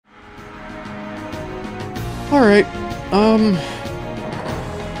Alright,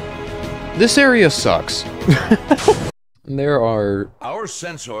 this area sucks. There are... Our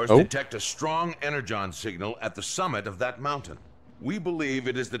sensors detect a strong energon signal at the summit of that mountain. We believe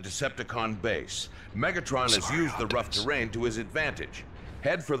it is the Decepticon base. Megatron has used the rough terrain to his advantage.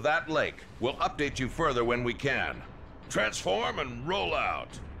 Head for that lake. We'll update you further when we can. Transform and roll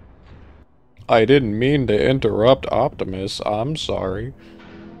out. I didn't mean to interrupt Optimus. I'm sorry.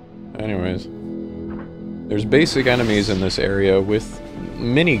 Anyways. There's basic enemies in this area with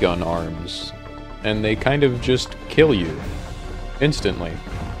minigun arms. And they kind of just kill you. Instantly.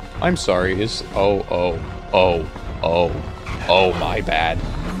 I'm sorry, oh, my bad.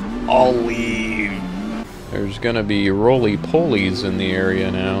 I'll leave. There's gonna be roly-polies in the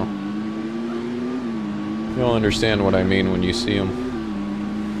area now. You'll understand what I mean when you see them.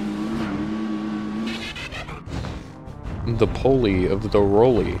 The pulley of the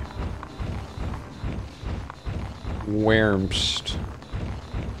roly. Whermst.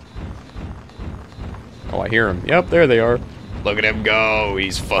 Oh, I hear him. Yep, there they are. Look at him go.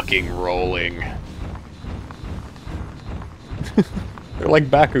 He's fucking rolling. They're like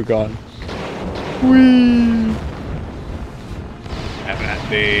Bakugan. Whee! Have at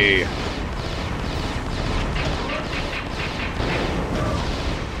thee.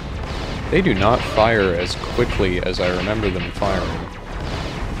 They do not fire as quickly as I remember them firing.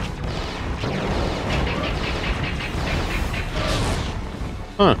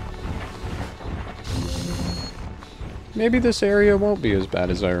 Huh. Maybe this area won't be as bad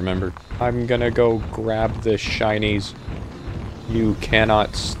as I remember. I'm gonna go grab the shinies. You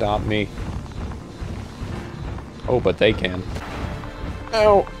cannot stop me. Oh, but they can.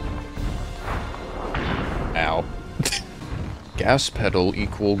 Ow. Ow. Gas pedal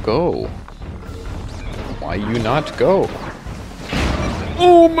equal go. Why you not go?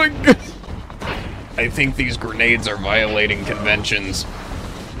 Oh my god! I think these grenades are violating conventions.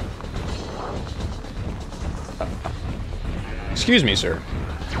 Excuse me, sir.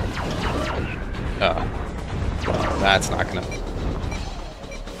 That's not gonna...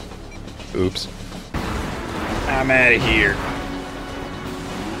 Oops. I'm out of here.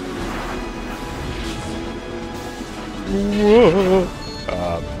 Whoa.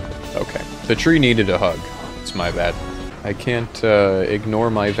 Okay. The tree needed a hug. It's my bad. I can't, ignore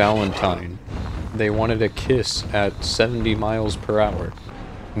my Valentine. They wanted a kiss at 70 miles per hour.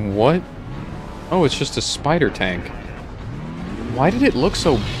 What? Oh, it's just a spider tank. Why did it look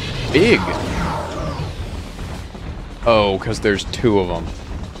so big? Oh, because there's two of them.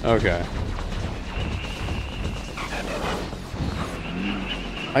 Okay.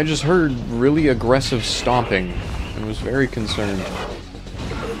 I just heard really aggressive stomping and was very concerned.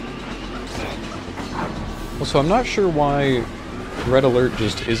 Also, I'm not sure why Red Alert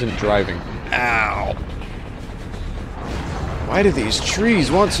just isn't driving. Ow! Why do these trees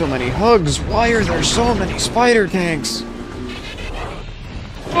want so many hugs? Why are there so many spider tanks?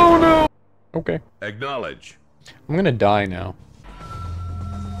 Oh no! Okay. Acknowledge. I'm gonna die now.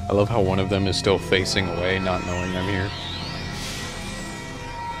 I love how one of them is still facing away, not knowing I'm here.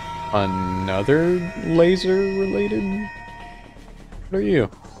 Another laser-related? What are you?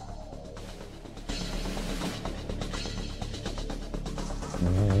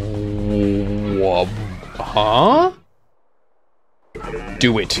 Huh?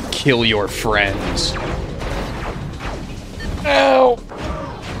 Do it. Kill your friends. Ow!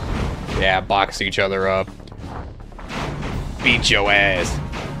 Yeah, box each other up. Beat your ass.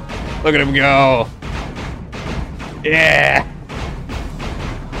 Look at him go. Yeah!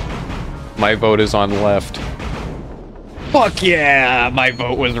 My vote is on left. Fuck yeah! My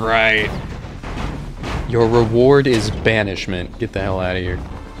vote was right. Your reward is banishment. Get the hell out of here.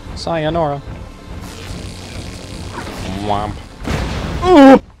 Sayonara. Womp.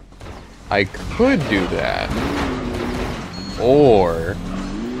 Ooh! I could do that. Or...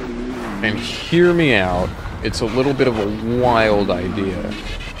 and hear me out. It's a little bit of a wild idea.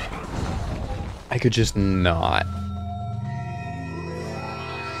 I could just not.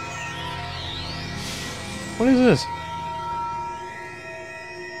 What is this?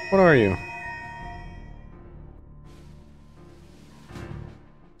 What are you?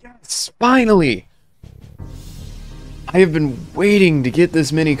 Yes, finally! I have been waiting to get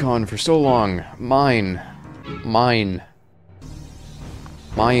this minicon for so long. Mine. Mine.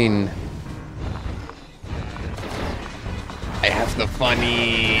 Mine. I have the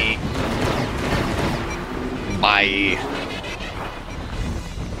funny... Bye.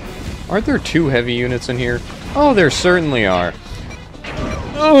 Aren't there two heavy units in here? Oh, there certainly are.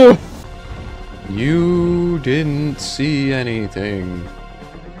 Oh! You didn't see anything.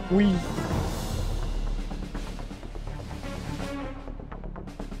 Whee.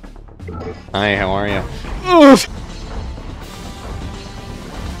 Hi, how are you? Oof.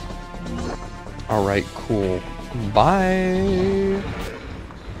 Alright, cool. Bye!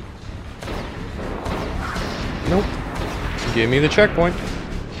 Nope. Give me the checkpoint.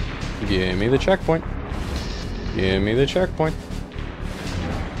 Give me the checkpoint. Give me the checkpoint.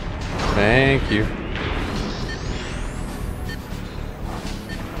 Thank you.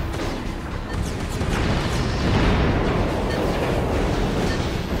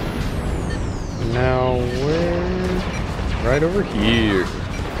 Now, where? Right over here.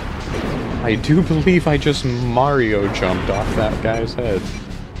 I do believe I just Mario jumped off that guy's head.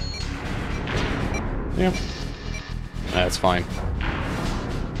 Yep. That's fine.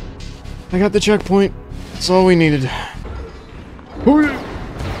 I got the checkpoint. That's all we needed.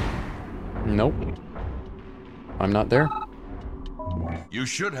 Nope. I'm not there. You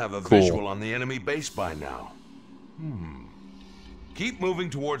should have a visual on the enemy base by now. Keep moving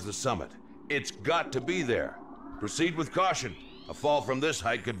towards the summit. It's got to be there. Proceed with caution. A fall from this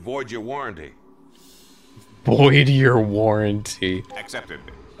height could void your warranty. Void your warranty. Accepted.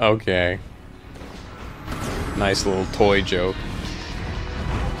 Okay. Nice little toy joke.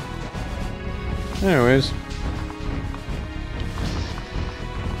 Anyways.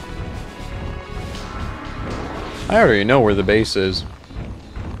 I already know where the base is.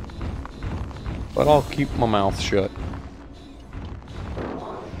 But I'll keep my mouth shut.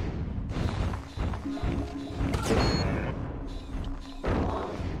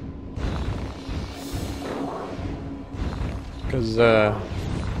 Because,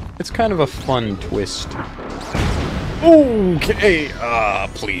 it's kind of a fun twist. Okay,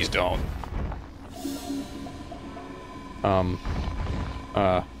 please don't. Oh.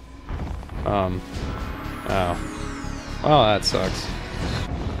 Well, that sucks.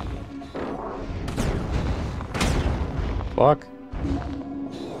 Fuck.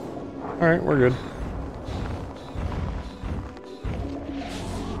 Alright, we're good.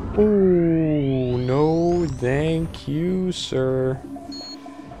 Ooh, no thank you, sir.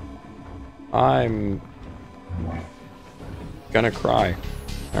 I'm gonna cry.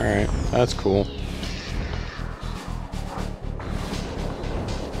 Alright, that's cool.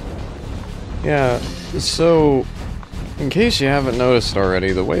 Yeah, so, in case you haven't noticed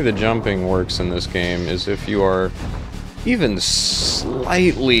already, the way the jumping works in this game is if you are even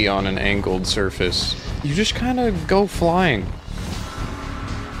slightly on an angled surface, you just kind of go flying.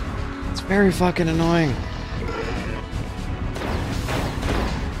 It's very fucking annoying.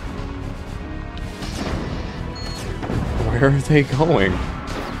 Where are they going?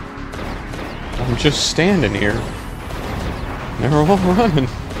 I'm just standing here. They're all running.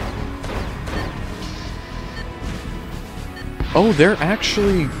 Oh, they're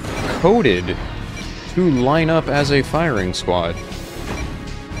actually coded to line up as a firing squad.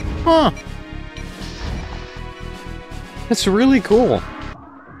 Huh. That's really cool.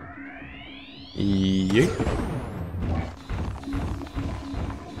 Yeet.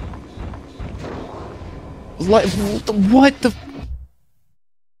 Like, what the...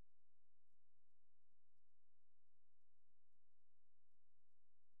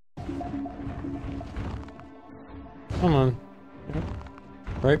 Come on. Yep.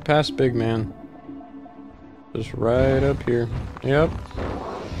 Right past Big Man. Just right up here. Yep.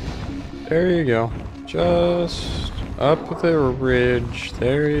 There you go. Just up the ridge.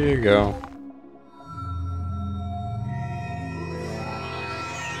 There you go.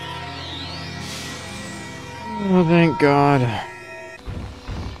 Oh, thank God.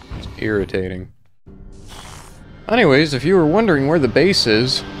 It's irritating. Anyways, if you were wondering where the base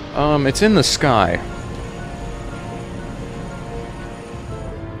is, it's in the sky.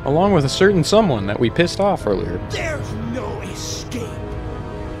 Along with a certain someone that we pissed off earlier. There's no escape.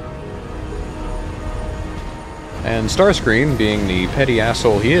 And Starscream, being the petty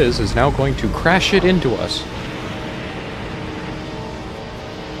asshole he is now going to crash it into us.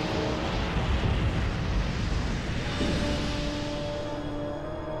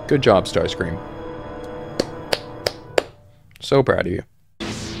 Good job, Starscream. So proud of you.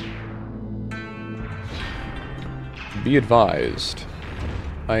 Be advised.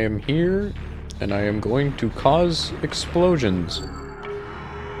 I am here, and I am going to cause explosions.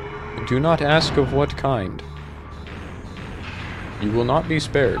 Do not ask of what kind. You will not be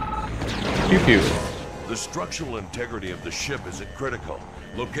spared. Pew pew. The structural integrity of the ship is critical.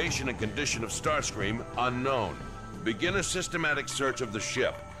 Location and condition of Starscream unknown. Begin a systematic search of the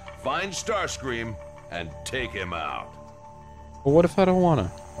ship. Find Starscream and take him out. Well, what if I don't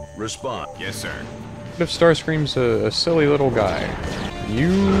wanna? Respond. Yes, sir. What if Starscream's a silly little guy?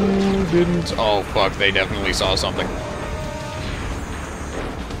 You didn't... Oh, fuck, they definitely saw something.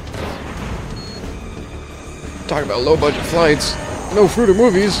 Talk about low-budget flights. No fruit or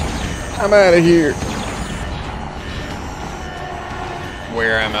movies. I'm out of here.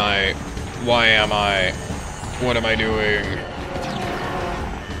 Where am I? Why am I? What am I doing?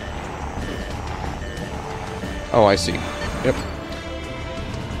 Oh, I see. Yep.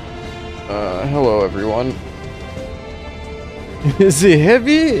 Hello everyone. The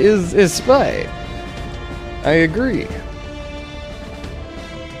heavy is a spy. I agree.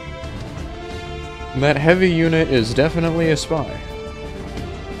 That heavy unit is definitely a spy.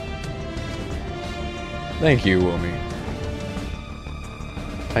 Thank you, Woomy.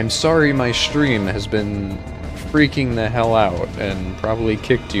 I'm sorry my stream has been freaking the hell out and probably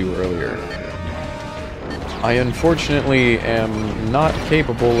kicked you earlier. I unfortunately am not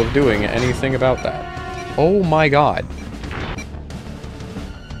capable of doing anything about that. Oh my god.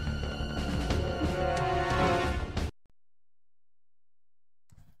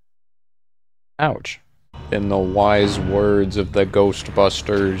 Ouch. In the wise words of the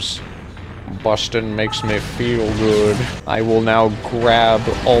Ghostbusters, bustin' makes me feel good. I will now grab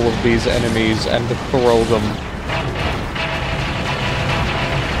all of these enemies and throw them.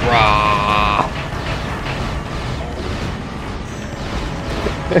 Rah!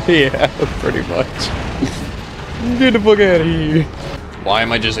 Yeah, pretty much. Get the fuck out of here. Why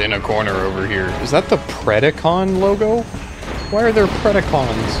am I just in a corner over here? Is that the Predacon logo? Why are there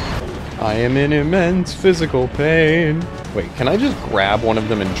Predacons? I am in immense physical pain. Wait, can I just grab one of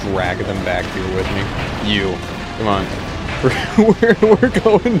them and drag them back here with me? You. Come on. We're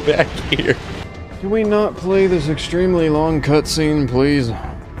going back here. Can we not play this extremely long cutscene, please?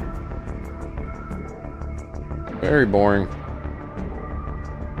 Very boring.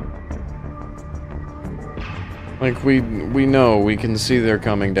 Like, we know, we can see they're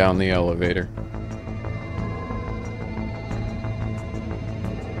coming down the elevator.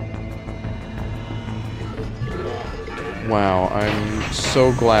 Wow, I'm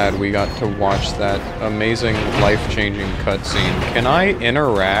so glad we got to watch that amazing, life-changing cutscene. Can I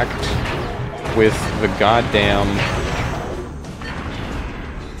interact with the goddamn...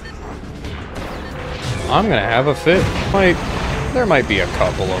 I'm gonna have a fit. There might be a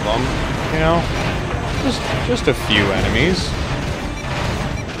couple of them, you know? Just a few enemies.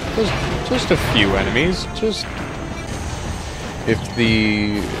 Just a few enemies. Just... If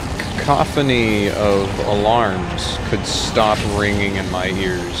the cacophony of alarms could stop ringing in my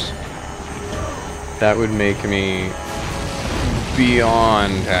ears, that would make me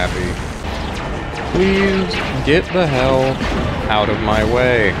beyond happy. Please get the hell out of my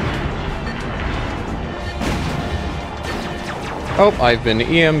way. Oh, I've been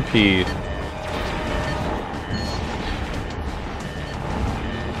EMP'd.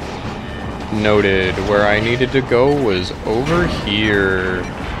 Noted. Where I needed to go was over here.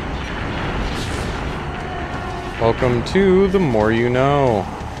 Welcome to The More You Know.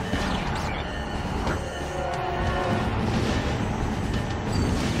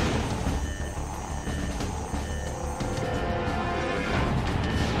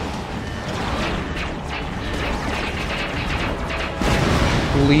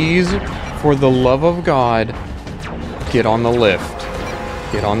 Please, for the love of God, get on the lift.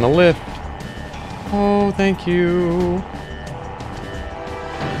 Get on the lift. Oh, thank you.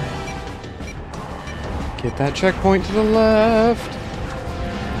 Get that checkpoint to the left.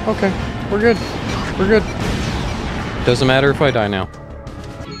 Okay, we're good. We're good. Doesn't matter if I die now.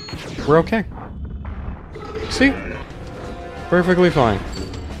 We're okay. See? Perfectly fine.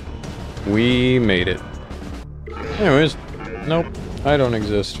 We made it. Anyways, nope, I don't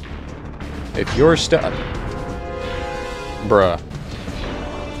exist. If you're stuck... Bruh.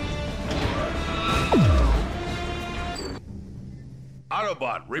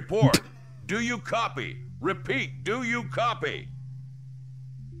 Autobot, report. Do you copy? Repeat, do you copy?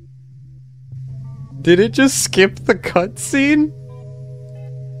 Did it just skip the cutscene?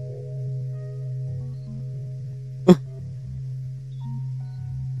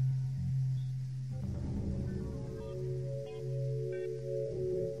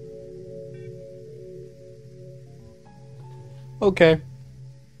 Okay.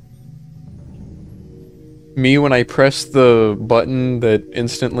 Me when I press the button that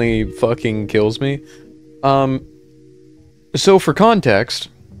instantly fucking kills me. So for context,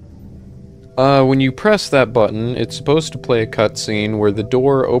 when you press that button, it's supposed to play a cutscene where the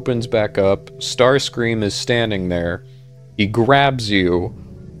door opens back up, Starscream is standing there, he grabs you,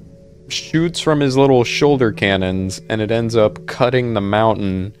 shoots from his little shoulder cannons, and it ends up cutting the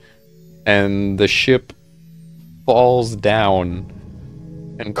mountain, and the ship falls down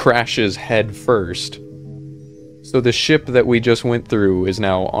and crashes head first. So the ship that we just went through is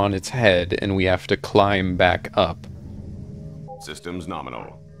now on its head, and we have to climb back up. Systems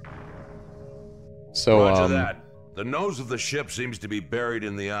nominal. So, Roger that. The nose of the ship seems to be buried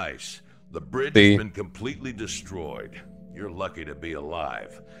in the ice. The bridge has been completely destroyed. You're lucky to be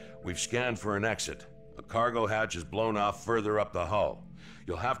alive. We've scanned for an exit. A cargo hatch is blown off further up the hull.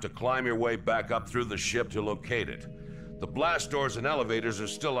 You'll have to climb your way back up through the ship to locate it. The blast doors and elevators are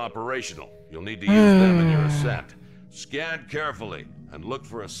still operational. You'll need to use them in your ascent. Scan carefully and look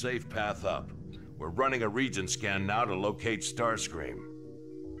for a safe path up. We're running a region scan now to locate Starscream.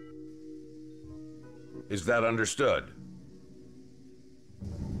 Is that understood?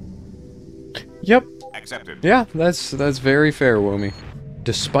 Yep. Accepted. Yeah, that's very fair, Woomy.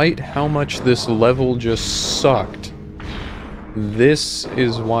 Despite how much this level just sucked, this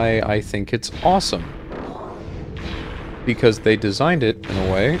is why I think it's awesome. Because they designed it in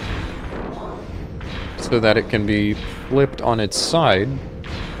a way so that it can be flipped on its side,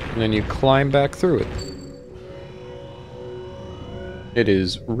 and then you climb back through it. It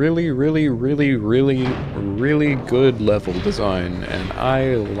is really, really, really, really, really good level design, and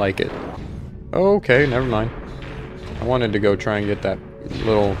I like it. Okay, never mind. I wanted to go try and get that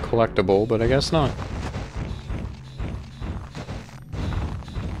little collectible, but I guess not.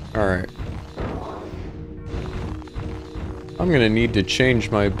 Alright. I'm gonna need to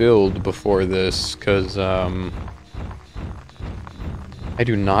change my build before this, because, I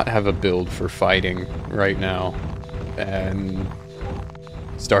do not have a build for fighting right now, and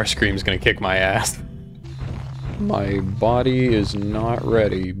Starscream's gonna kick my ass. My body is not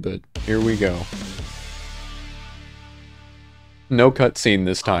ready, but here we go. No cutscene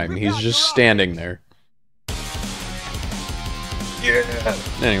this time, he's just standing there. Yeah!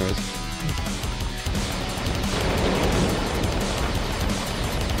 Anyways.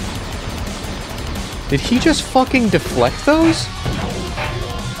 Did he just fucking deflect those?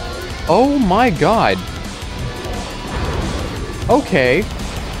 Oh my god. Okay.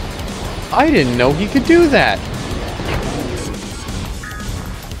 I didn't know he could do that.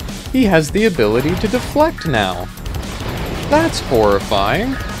 He has the ability to deflect now. That's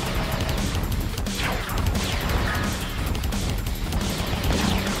horrifying.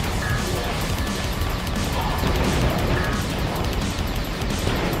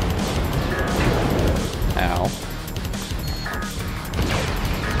 Ow.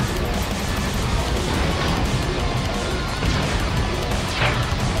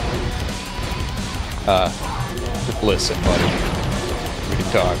 Listen, buddy. We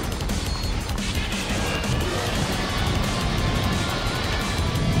can talk.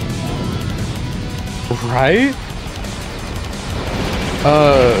 Right?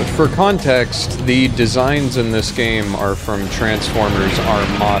 For context, the designs in this game are from Transformers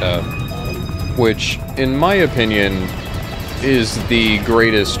Armada, which, in my opinion, is the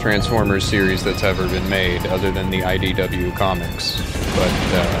greatest Transformers series that's ever been made, other than the IDW comics. But,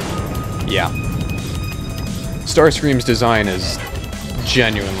 yeah. Starscream's design is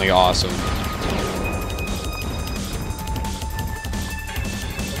genuinely awesome.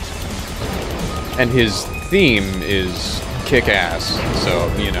 And his theme is kick-ass, so,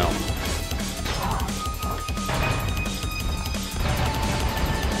 you know.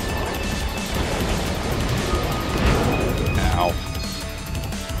 Ow.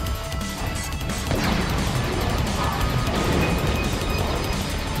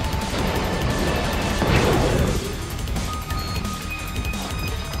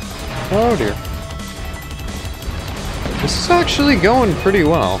 Oh dear. This is actually going pretty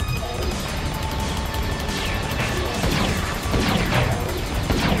well.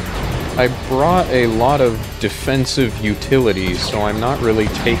 I brought a lot of defensive utility, so I'm not really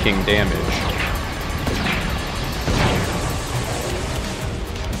taking damage.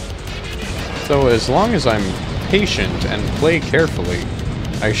 So as long as I'm patient and play carefully,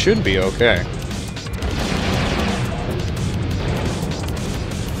 I should be okay.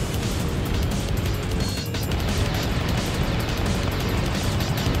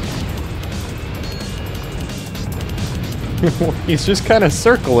 He's just kind of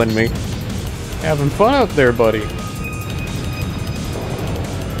circling me. Having fun out there, buddy.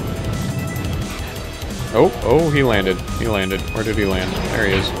 Oh, he landed. He landed. Where did he land? There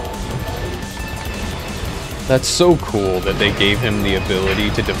he is. That's so cool that they gave him the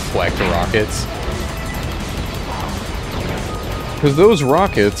ability to deflect rockets. Because those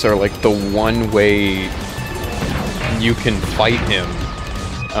rockets are like the one way you can fight him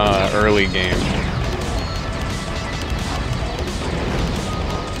early game.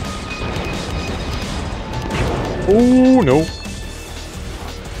 Oh, no.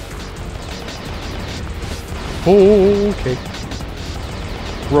 Okay.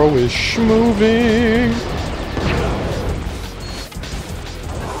 Bro is schmoving.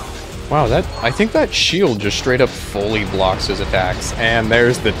 Wow, I think that shield just straight up fully blocks his attacks. And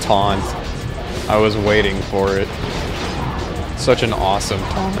there's the taunt. I was waiting for it. Such an awesome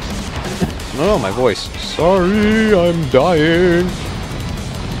taunt. Oh, my voice. Sorry, I'm dying.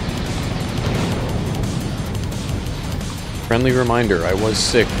 Friendly reminder, I was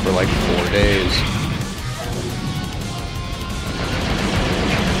sick for like 4 days.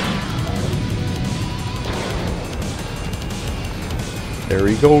 There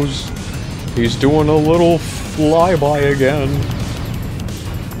he goes. He's doing a little flyby again.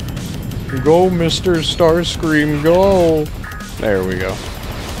 Go, Mr. Starscream, go! There we go.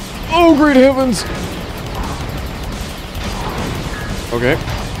 Oh, great heavens! Okay,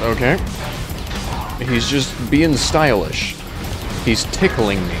 okay. He's just being stylish. He's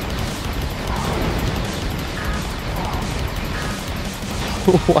tickling me.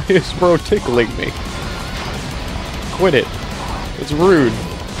 Why is bro tickling me? Quit it. It's rude.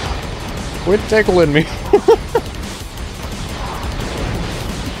 Quit tickling me.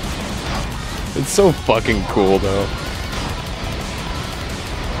 It's so fucking cool, though.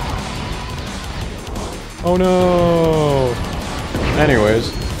 Oh no!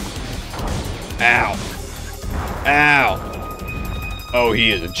 Anyways. Ow. Ow! Oh,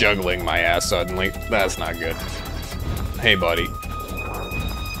 he is juggling my ass suddenly. That's not good. Hey, buddy.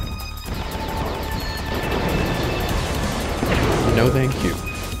 No, thank you.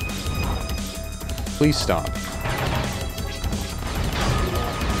 Please stop.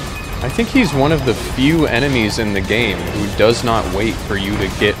 I think he's one of the few enemies in the game who does not wait for you to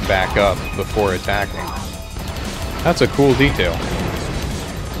get back up before attacking. That's a cool detail.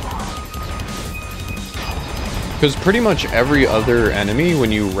 Because pretty much every other enemy,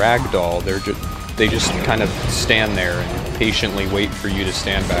 when you ragdoll, they just kind of stand there and patiently wait for you to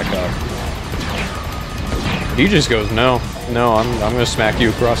stand back up. He just goes, no, I'm gonna smack you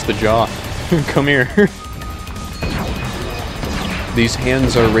across the jaw. Come here. These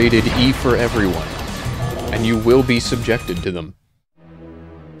hands are rated E for everyone, and you will be subjected to them.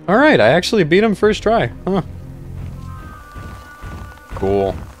 Alright, I actually beat him first try. Huh.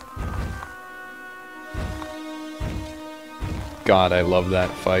 Cool. God, I love that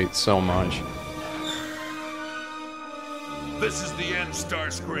fight so much. This is the end,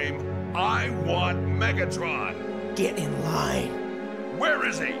 Starscream. I want Megatron. Get in line. Where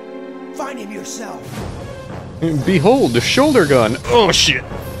is he? Find him yourself. Behold, the shoulder gun! Oh shit!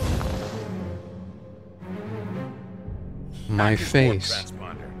 My face.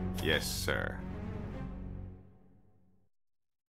 Yes, sir.